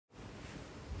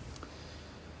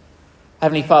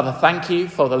Heavenly Father, thank you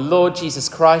for the Lord Jesus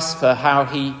Christ, for how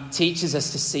he teaches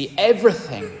us to see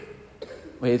everything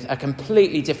with a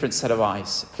completely different set of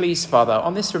eyes. Please, Father,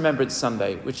 on this Remembrance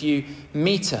Sunday, would you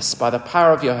meet us by the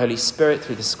power of your Holy Spirit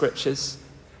through the Scriptures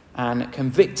and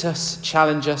convict us,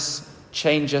 challenge us,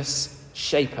 change us,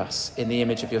 shape us in the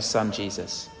image of your Son,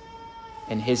 Jesus.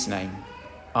 In his name,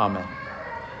 amen.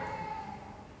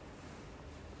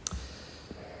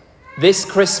 This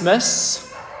Christmas,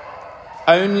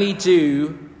 only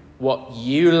do what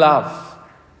you love.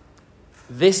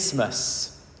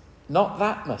 Thismas, not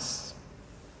thatmas.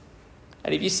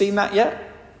 Any of you seen that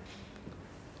yet?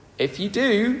 If you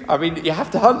do, you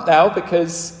have to hunt now,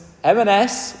 because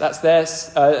M&S, that's their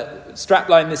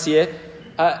strapline this year,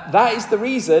 that is the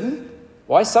reason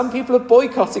why some people are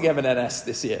boycotting M&S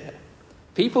this year.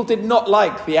 People did not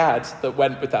like the ad that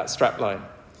went with that strapline.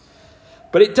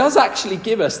 But it does actually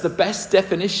give us the best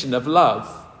definition of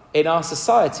love in our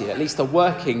society, at least a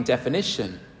working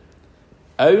definition.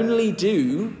 Only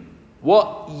do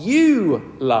what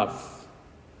you love.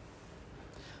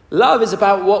 Love is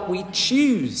about what we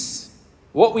choose,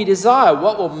 what we desire,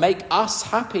 what will make us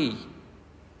happy.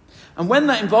 And when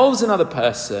that involves another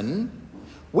person,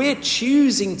 we're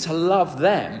choosing to love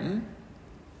them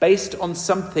based on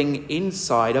something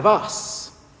inside of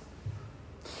us.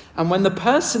 And when the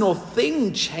person or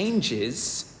thing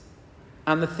changes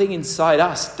and the thing inside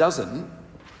us doesn't,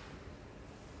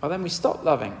 well, then we stop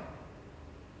loving.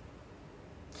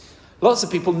 Lots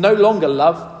of people no longer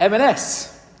love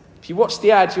M&S. If you watch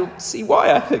the ad, you'll see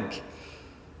why, I think.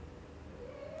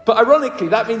 But ironically,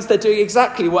 that means they're doing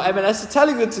exactly what M&S are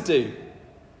telling them to do.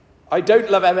 I don't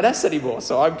love M&S anymore,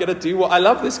 so I'm going to do what I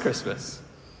love this Christmas.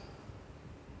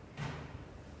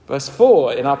 Verse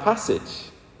 4 in our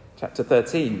passage, chapter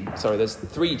 13. Sorry, there's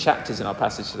 3 chapters in our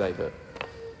passage today, but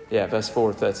yeah, verse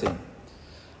 4 of 13.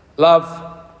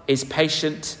 Love is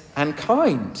patient and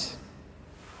kind.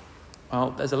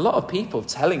 Well, there's a lot of people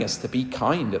telling us to be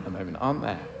kind at the moment, aren't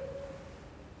there?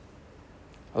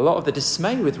 A lot of the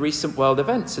dismay with recent world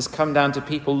events has come down to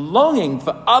people longing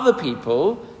for other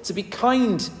people to be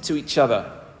kind to each other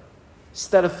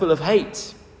instead of full of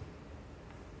hate.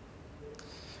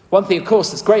 One thing, of course,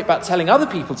 that's great about telling other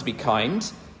people to be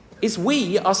kind is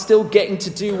we are still getting to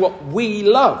do what we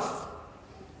love.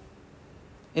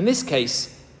 In this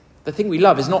case, the thing we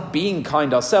love is not being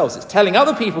kind ourselves, it's telling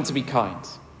other people to be kind.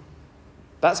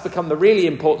 That's become the really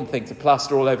important thing to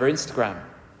plaster all over Instagram.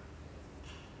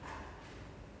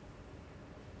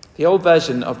 The old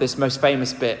version of this most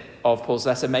famous bit of Paul's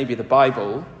letter, maybe the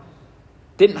Bible,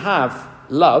 didn't have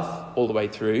love all the way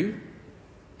through.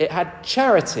 It had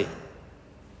charity.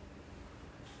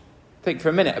 Think for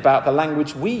a minute about the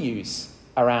language we use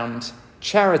around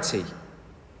charity.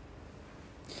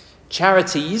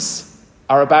 Charities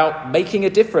are about making a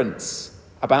difference,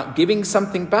 about giving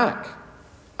something back,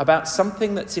 about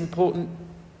something that's important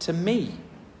to me.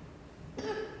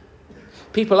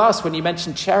 People ask when you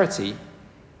mention charity,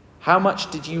 how much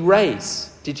did you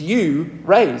raise? Did you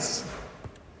raise?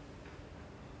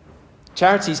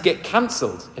 Charities get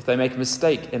cancelled if they make a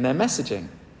mistake in their messaging.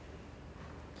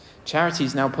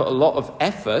 Charities now put a lot of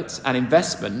effort and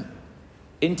investment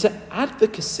into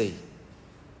advocacy,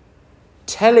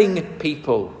 telling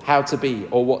people how to be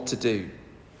or what to do.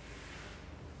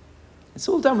 It's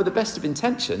all done with the best of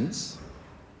intentions.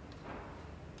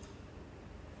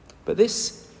 But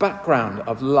this background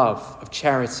of love, of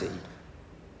charity,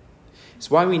 is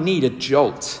why we need a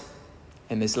jolt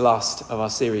in this last of our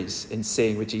series in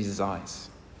Seeing with Jesus' Eyes.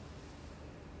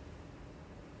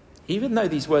 Even though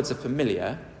these words are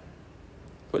familiar,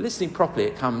 if we're listening properly,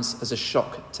 it comes as a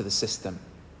shock to the system.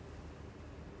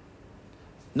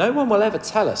 No one will ever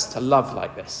tell us to love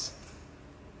like this,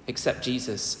 except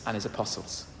Jesus and his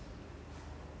apostles.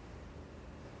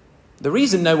 The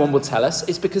reason no one will tell us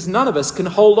is because none of us can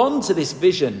hold on to this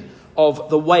vision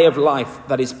of the way of life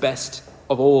that is best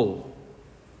of all.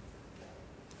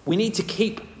 We need to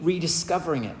keep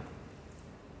rediscovering it.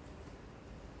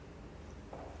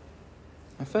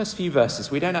 The first few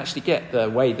verses, we don't actually get the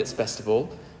way that's best of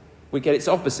all. We get its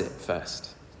opposite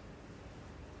first.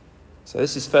 So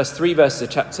this is first 3 verses of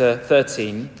chapter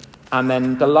 13, and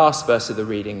then the last verse of the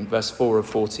reading, verse 4 of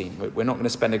 14. We're not going to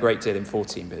spend a great deal in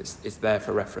 14, but it's there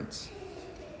for reference.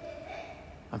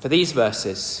 And for these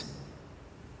verses,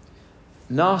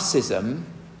 narcissism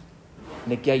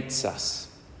negates us.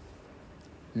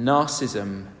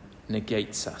 Narcissism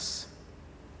negates us.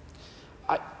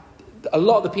 A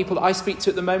lot of the people that I speak to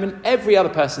at the moment, every other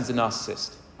person's a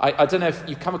narcissist. I don't know if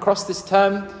you've come across this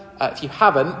term. If you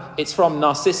haven't, it's from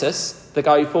Narcissus, the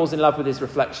guy who falls in love with his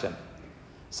reflection.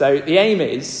 So the aim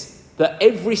is that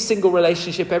every single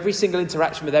relationship, every single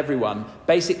interaction with everyone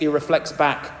basically reflects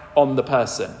back on the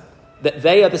person. That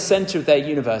they are the center of their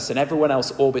universe and everyone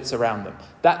else orbits around them.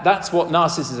 That's what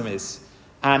narcissism is.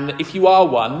 And if you are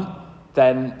one,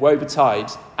 then woe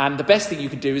betide. And the best thing you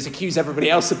could do is accuse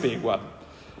everybody else of being one.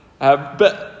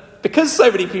 But because so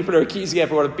many people are accusing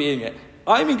everyone of being it,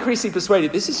 I'm increasingly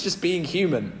persuaded this is just being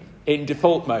human in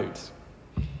default mode.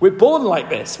 We're born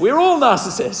like this. We're all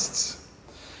narcissists.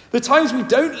 The times we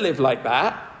don't live like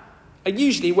that are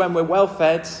usually when we're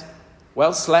well-fed,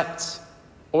 well-slept,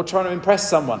 or trying to impress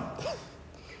someone.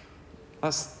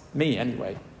 That's me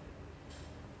anyway.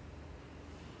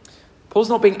 Paul's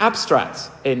not being abstract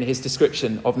in his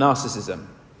description of narcissism.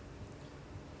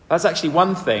 That's actually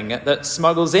one thing that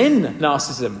smuggles in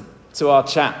narcissism to our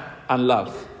chat and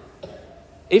love.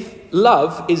 If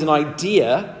love is an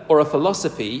idea or a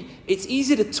philosophy, it's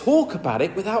easy to talk about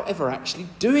it without ever actually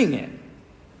doing it.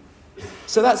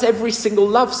 So that's every single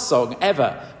love song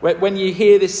ever. When you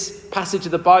hear this passage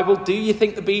of the Bible, do you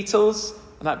think the Beatles?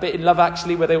 And that bit in Love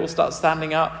Actually where they all start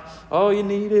standing up. All you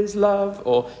need is love.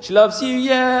 Or she loves you,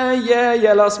 yeah, yeah,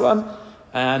 yeah, last one.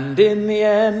 And in the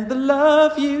end, the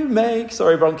love you make.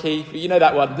 Sorry, Bronchi, you know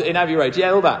that one, in Abbey Road.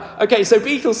 Yeah, all that. Okay, so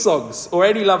Beatles songs or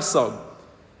any love song.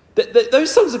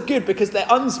 Those songs are good because they're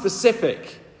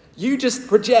unspecific. You just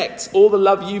project all the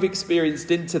love you've experienced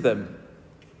into them.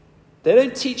 They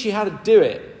don't teach you how to do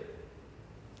it.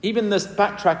 Even this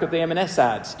backtrack of the M&S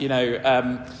ad,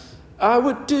 I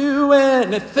would do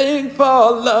anything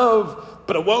for love,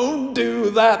 but I won't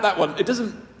do that. That one,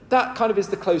 that kind of is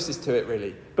the closest to it,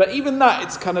 really. But even that,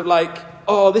 it's kind of like,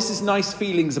 oh, this is nice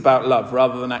feelings about love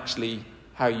rather than actually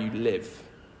how you live.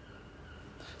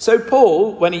 So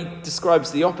Paul, when he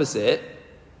describes the opposite,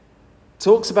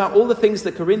 talks about all the things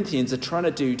that Corinthians are trying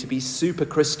to do to be super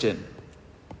Christian.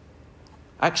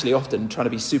 Actually, often trying to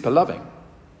be super loving.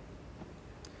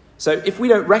 So if we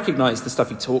don't recognize the stuff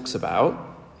he talks about,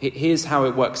 here's how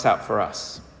it works out for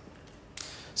us.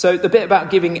 So the bit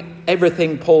about giving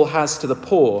everything Paul has to the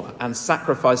poor and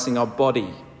sacrificing our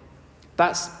body,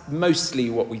 that's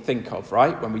mostly what we think of,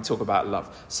 right, when we talk about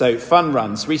love. So fun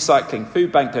runs, recycling,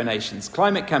 food bank donations,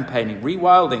 climate campaigning,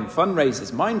 rewilding,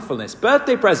 fundraisers, mindfulness,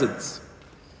 birthday presents.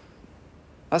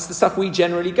 That's the stuff we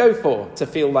generally go for to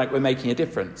feel like we're making a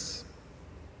difference.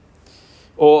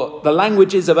 Or the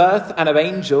languages of earth and of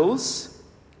angels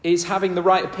is having the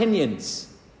right opinions.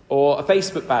 Or a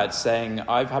Facebook badge saying,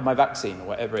 I've had my vaccine, or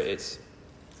whatever it is.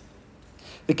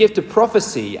 The gift of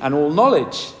prophecy and all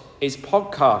knowledge is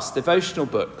podcasts, devotional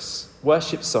books,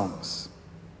 worship songs.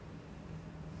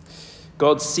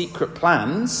 God's secret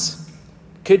plans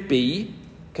could be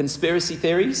conspiracy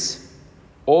theories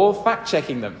or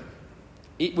fact-checking them.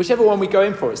 Whichever one we go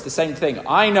in for, it's the same thing.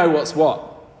 I know what's what.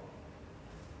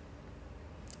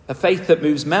 A faith that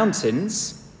moves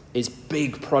mountains is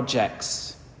big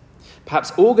projects.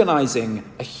 Perhaps organising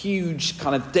a huge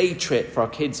kind of day trip for our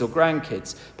kids or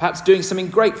grandkids. Perhaps doing something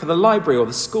great for the library or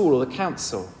the school or the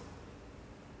council.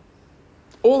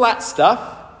 All that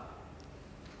stuff,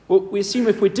 well, we assume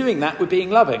if we're doing that, we're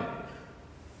being loving.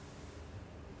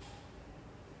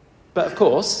 But of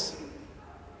course,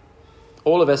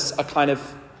 all of us are kind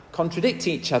of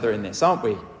contradicting each other in this, aren't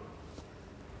we?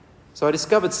 So I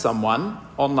discovered someone,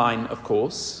 online of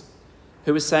course,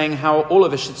 who was saying how all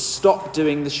of us should stop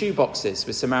doing the shoeboxes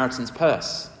with Samaritan's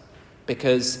Purse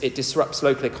because it disrupts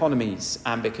local economies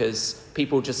and because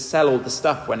people just sell all the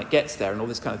stuff when it gets there and all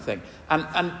this kind of thing.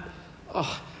 And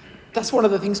that's one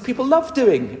of the things people love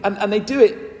doing. And they do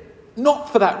it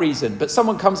not for that reason, but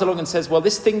someone comes along and says, well,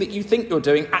 this thing that you think you're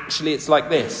doing, actually it's like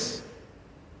this.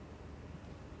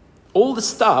 All the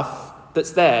stuff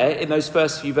that's there in those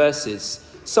first few verses,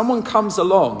 someone comes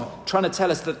along trying to tell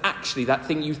us that actually that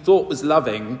thing you thought was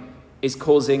loving is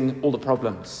causing all the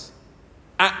problems.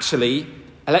 Actually,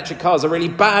 electric cars are really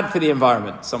bad for the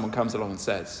environment, someone comes along and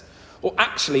says. Or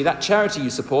actually, that charity you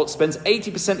support spends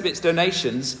 80% of its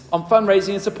donations on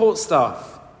fundraising and support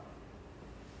staff.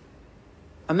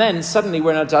 And then suddenly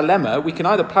we're in a dilemma. We can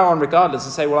either plough on regardless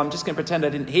and say, well, I'm just going to pretend I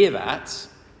didn't hear that.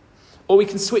 Or we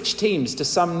can switch teams to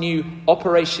some new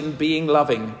Operation Being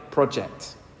Loving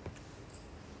project.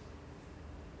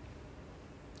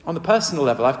 On the personal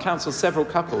level, I've counselled several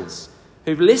couples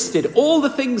who've listed all the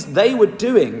things they were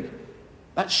doing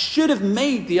that should have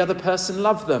made the other person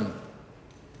love them.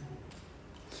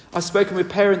 I've spoken with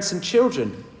parents and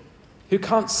children who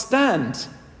can't stand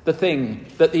the thing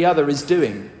that the other is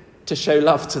doing to show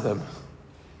love to them.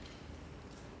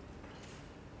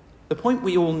 The point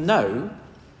we all know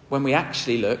when we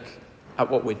actually look at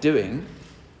what we're doing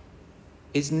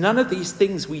is none of these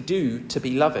things we do to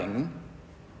be loving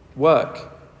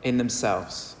work in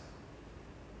themselves.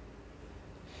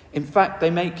 In fact, they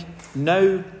make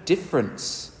no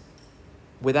difference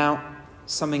without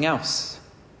something else.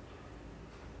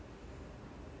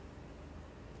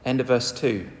 End of verse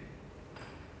 2.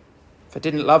 If I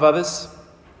didn't love others,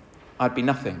 I'd be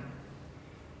nothing.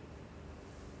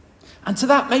 And to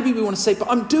that, maybe we want to say, but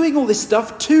I'm doing all this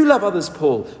stuff to love others,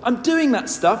 Paul. I'm doing that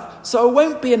stuff so I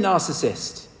won't be a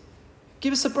narcissist.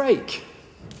 Give us a break.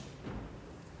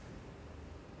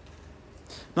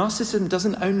 Narcissism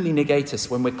doesn't only negate us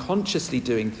when we're consciously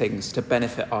doing things to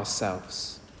benefit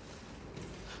ourselves.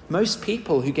 Most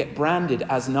people who get branded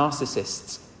as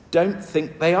narcissists don't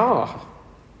think they are.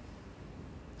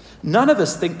 None of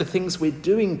us think the things we're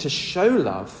doing to show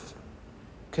love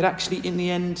could actually, in the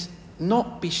end,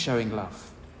 not be showing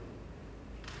love.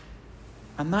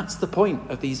 And that's the point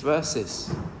of these verses.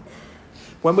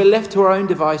 When we're left to our own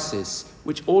devices,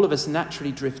 which all of us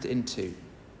naturally drift into,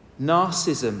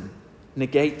 narcissism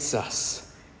negates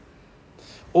us.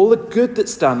 All the good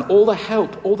that's done, all the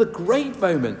help, all the great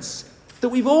moments that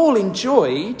we've all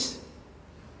enjoyed,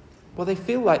 well, they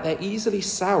feel like they're easily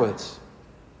soured,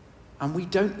 and we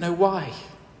don't know why.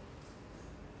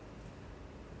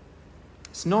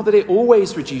 It's not that it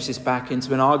always reduces back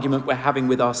into an argument we're having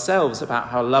with ourselves about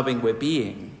how loving we're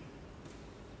being.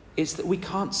 It's that we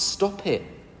can't stop it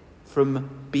from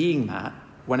being that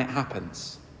when it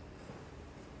happens.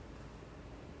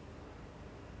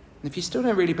 And if you still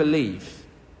don't really believe,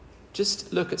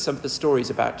 just look at some of the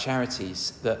stories about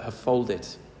charities that have folded.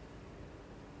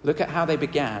 Look at how they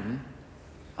began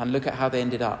and look at how they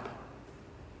ended up.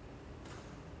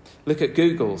 Look at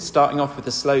Google, starting off with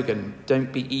the slogan,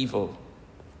 "Don't be evil,"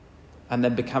 and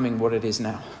then becoming what it is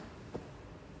now.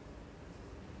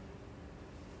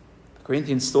 The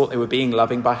Corinthians thought they were being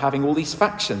loving by having all these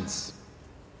factions.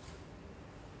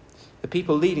 The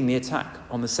people leading the attack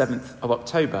on the 7th of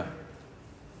October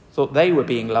thought they were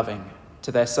being loving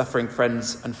to their suffering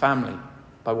friends and family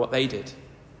by what they did.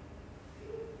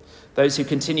 Those who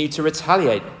continue to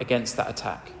retaliate against that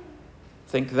attack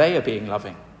think they are being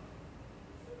loving.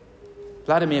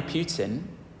 Vladimir Putin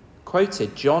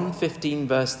quoted John 15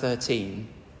 verse 13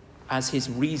 as his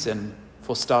reason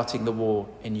for starting the war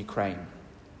in Ukraine.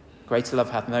 Greater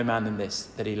love hath no man than this,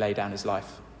 that he lay down his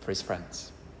life for his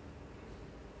friends.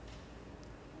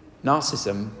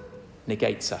 Narcissism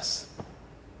negates us.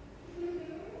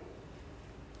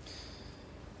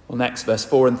 Well, next, verse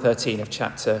 4 and 13 of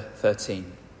chapter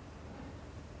 13.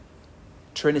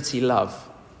 Trinity love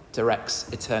directs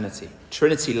eternity.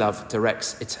 Trinity love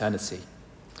directs eternity.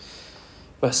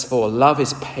 Verse 4, love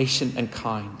is patient and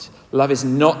kind. Love is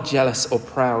not jealous or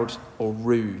proud or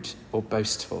rude or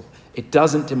boastful. It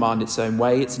doesn't demand its own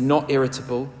way. It's not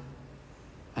irritable,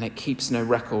 and it keeps no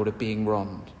record of being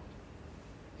wronged.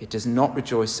 It does not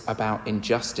rejoice about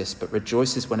injustice, but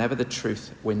rejoices whenever the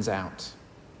truth wins out.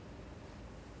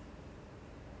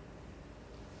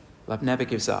 Love never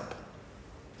gives up,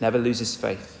 never loses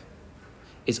faith,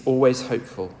 is always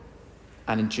hopeful,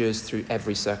 and endures through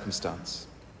every circumstance.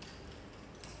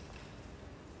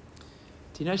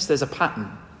 Do you notice there's a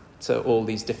pattern to all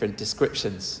these different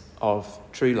descriptions of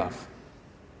true love?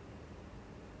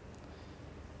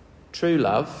 True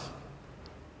love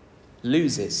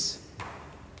loses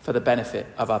for the benefit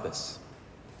of others,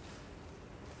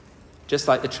 just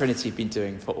like the Trinity have been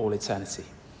doing for all eternity.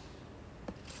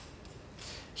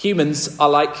 Humans are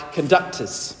like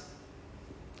conductors,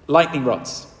 lightning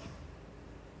rods.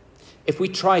 If we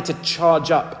try to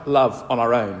charge up love on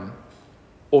our own,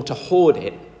 or to hoard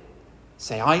it,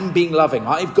 say, I'm being loving,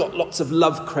 I've got lots of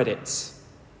love credits,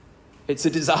 it's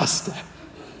a disaster.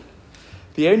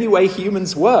 The only way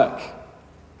humans work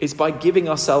is by giving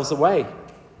ourselves away,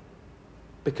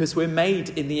 because we're made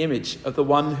in the image of the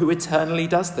one who eternally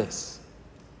does this.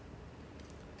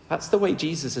 That's the way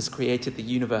Jesus has created the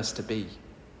universe to be.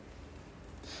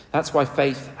 That's why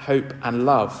faith, hope, and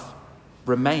love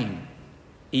remain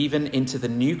even into the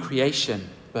new creation,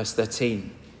 verse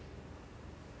 13.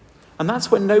 And that's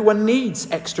when no one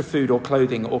needs extra food or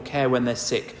clothing or care when they're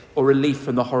sick or relief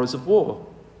from the horrors of war.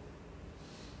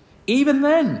 Even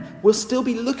then, we'll still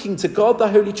be looking to God, the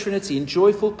Holy Trinity, in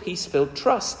joyful, peace-filled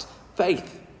trust,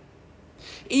 faith.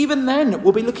 Even then,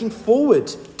 we'll be looking forward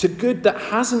to good that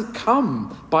hasn't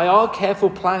come by our careful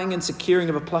planning and securing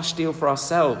of a plush deal for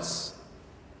ourselves.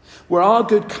 Where our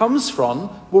good comes from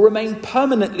will remain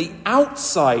permanently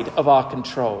outside of our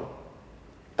control.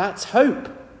 That's hope.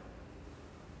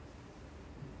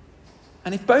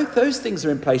 And if both those things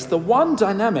are in place, the one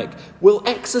dynamic we'll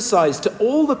exercise to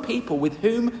all the people with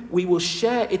whom we will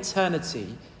share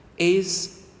eternity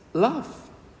is love.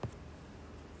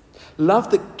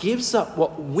 Love that gives up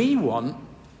what we want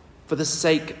for the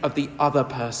sake of the other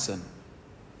person.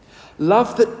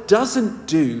 Love that doesn't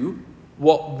do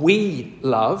what we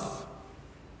love,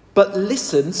 but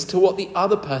listens to what the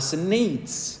other person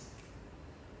needs.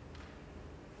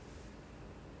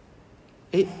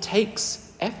 It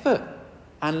takes effort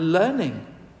and learning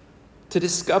to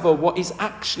discover what is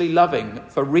actually loving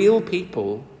for real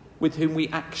people with whom we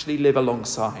actually live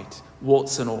alongside,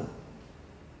 warts and all.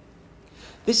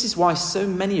 This is why so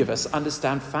many of us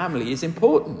understand family is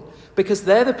important, because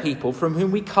they're the people from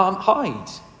whom we can't hide,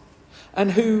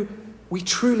 and who we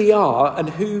truly are, and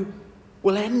who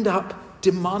will end up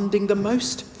demanding the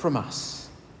most from us.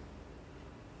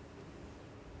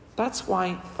 That's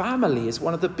why family is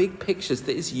one of the big pictures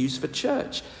that is used for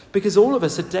church, because all of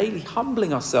us are daily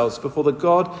humbling ourselves before the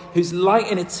God whose light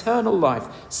and eternal life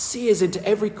sears into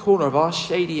every corner of our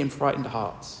shady and frightened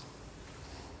hearts.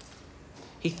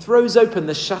 He throws open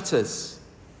the shutters.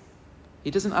 He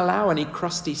doesn't allow any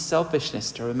crusty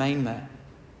selfishness to remain there.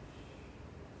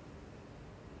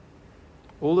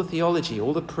 All the theology,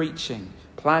 all the preaching,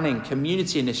 planning,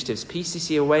 community initiatives,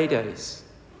 PCC away days,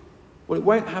 well, it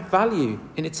won't have value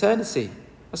in eternity.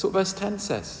 That's what verse 10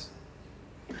 says.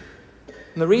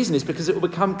 And the reason is because it will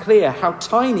become clear how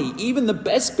tiny even the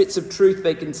best bits of truth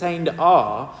they contained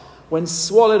are when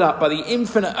swallowed up by the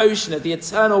infinite ocean of the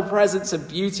eternal presence and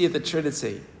beauty of the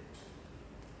Trinity.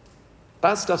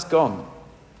 That stuff's gone.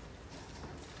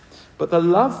 But the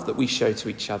love that we show to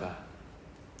each other,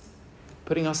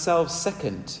 putting ourselves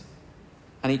second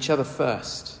and each other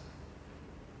first,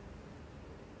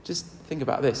 just think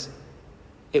about this.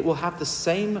 It will have the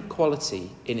same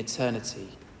quality in eternity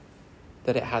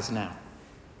that it has now.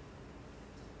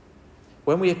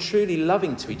 When we are truly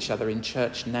loving to each other in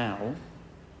church now,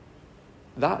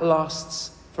 that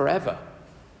lasts forever.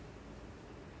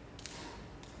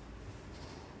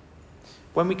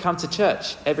 When we come to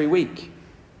church every week,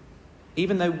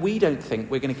 even though we don't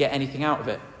think we're going to get anything out of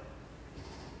it,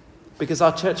 because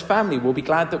our church family will be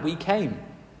glad that we came,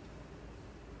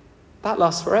 that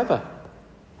lasts forever.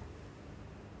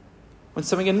 When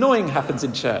something annoying happens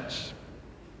in church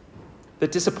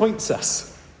that disappoints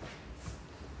us,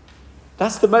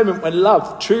 that's the moment when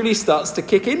love truly starts to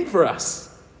kick in for us.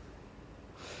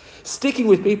 Sticking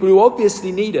with people who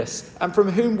obviously need us and from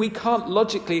whom we can't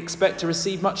logically expect to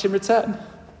receive much in return.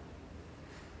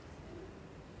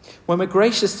 When we're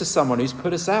gracious to someone who's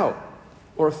put us out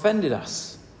or offended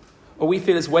us, or we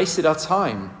feel has wasted our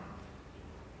time,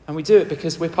 and we do it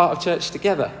because we're part of church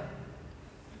together,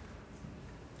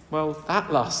 well,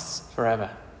 that lasts forever.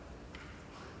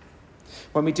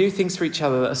 When we do things for each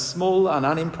other that are small and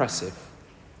unimpressive,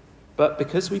 but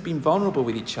because we've been vulnerable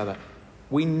with each other,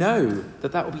 we know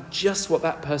that that will be just what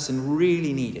that person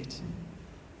really needed.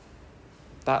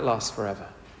 That lasts forever.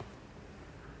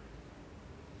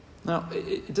 Now,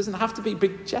 it doesn't have to be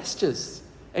big gestures.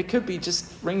 It could be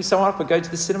just ringing someone up and going to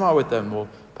the cinema with them, or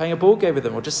playing a board game with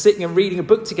them, or just sitting and reading a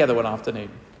book together one afternoon.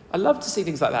 I love to see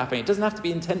things like that happening. It doesn't have to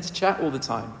be intense chat all the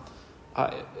time.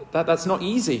 That's not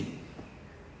easy.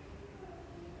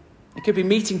 It could be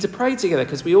meeting to pray together,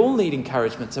 because we all need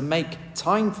encouragement to make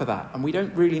time for that, and we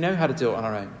don't really know how to do it on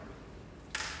our own.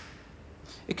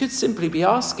 It could simply be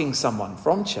asking someone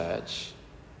from church,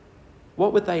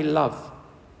 what would they love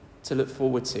to look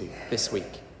forward to this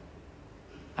week?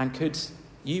 And could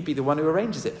you be the one who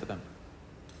arranges it for them?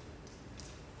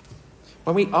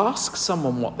 When we ask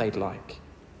someone what they'd like,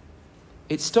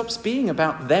 it stops being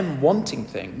about them wanting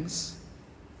things,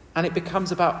 and it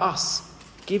becomes about us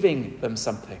giving them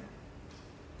something.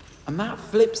 And that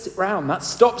flips it round. That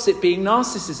stops it being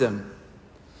narcissism.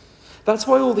 That's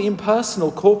why all the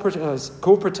impersonal,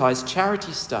 corporatized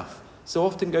charity stuff so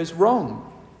often goes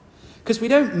wrong. Because we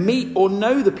don't meet or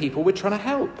know the people we're trying to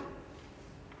help.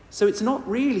 So it's not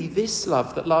really this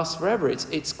love that lasts forever.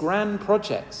 It's grand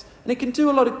projects. And it can do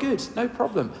a lot of good, no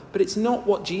problem. But it's not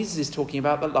what Jesus is talking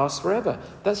about that lasts forever.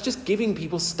 That's just giving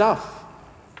people stuff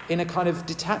in a kind of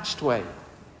detached way.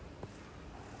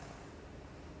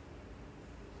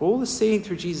 All the seeing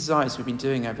through Jesus' eyes we've been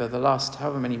doing over the last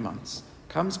however many months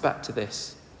comes back to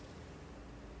this.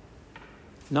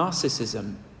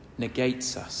 Narcissism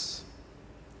negates us,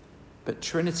 but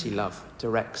Trinity love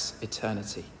directs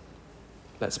eternity.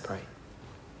 Let's pray.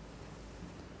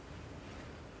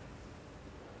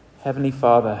 Heavenly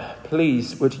Father,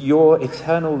 please would your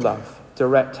eternal love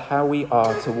direct how we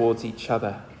are towards each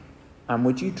other, and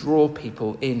would you draw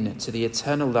people in to the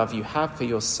eternal love you have for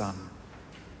your Son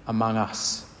among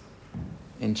us.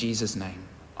 In Jesus' name,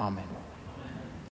 amen.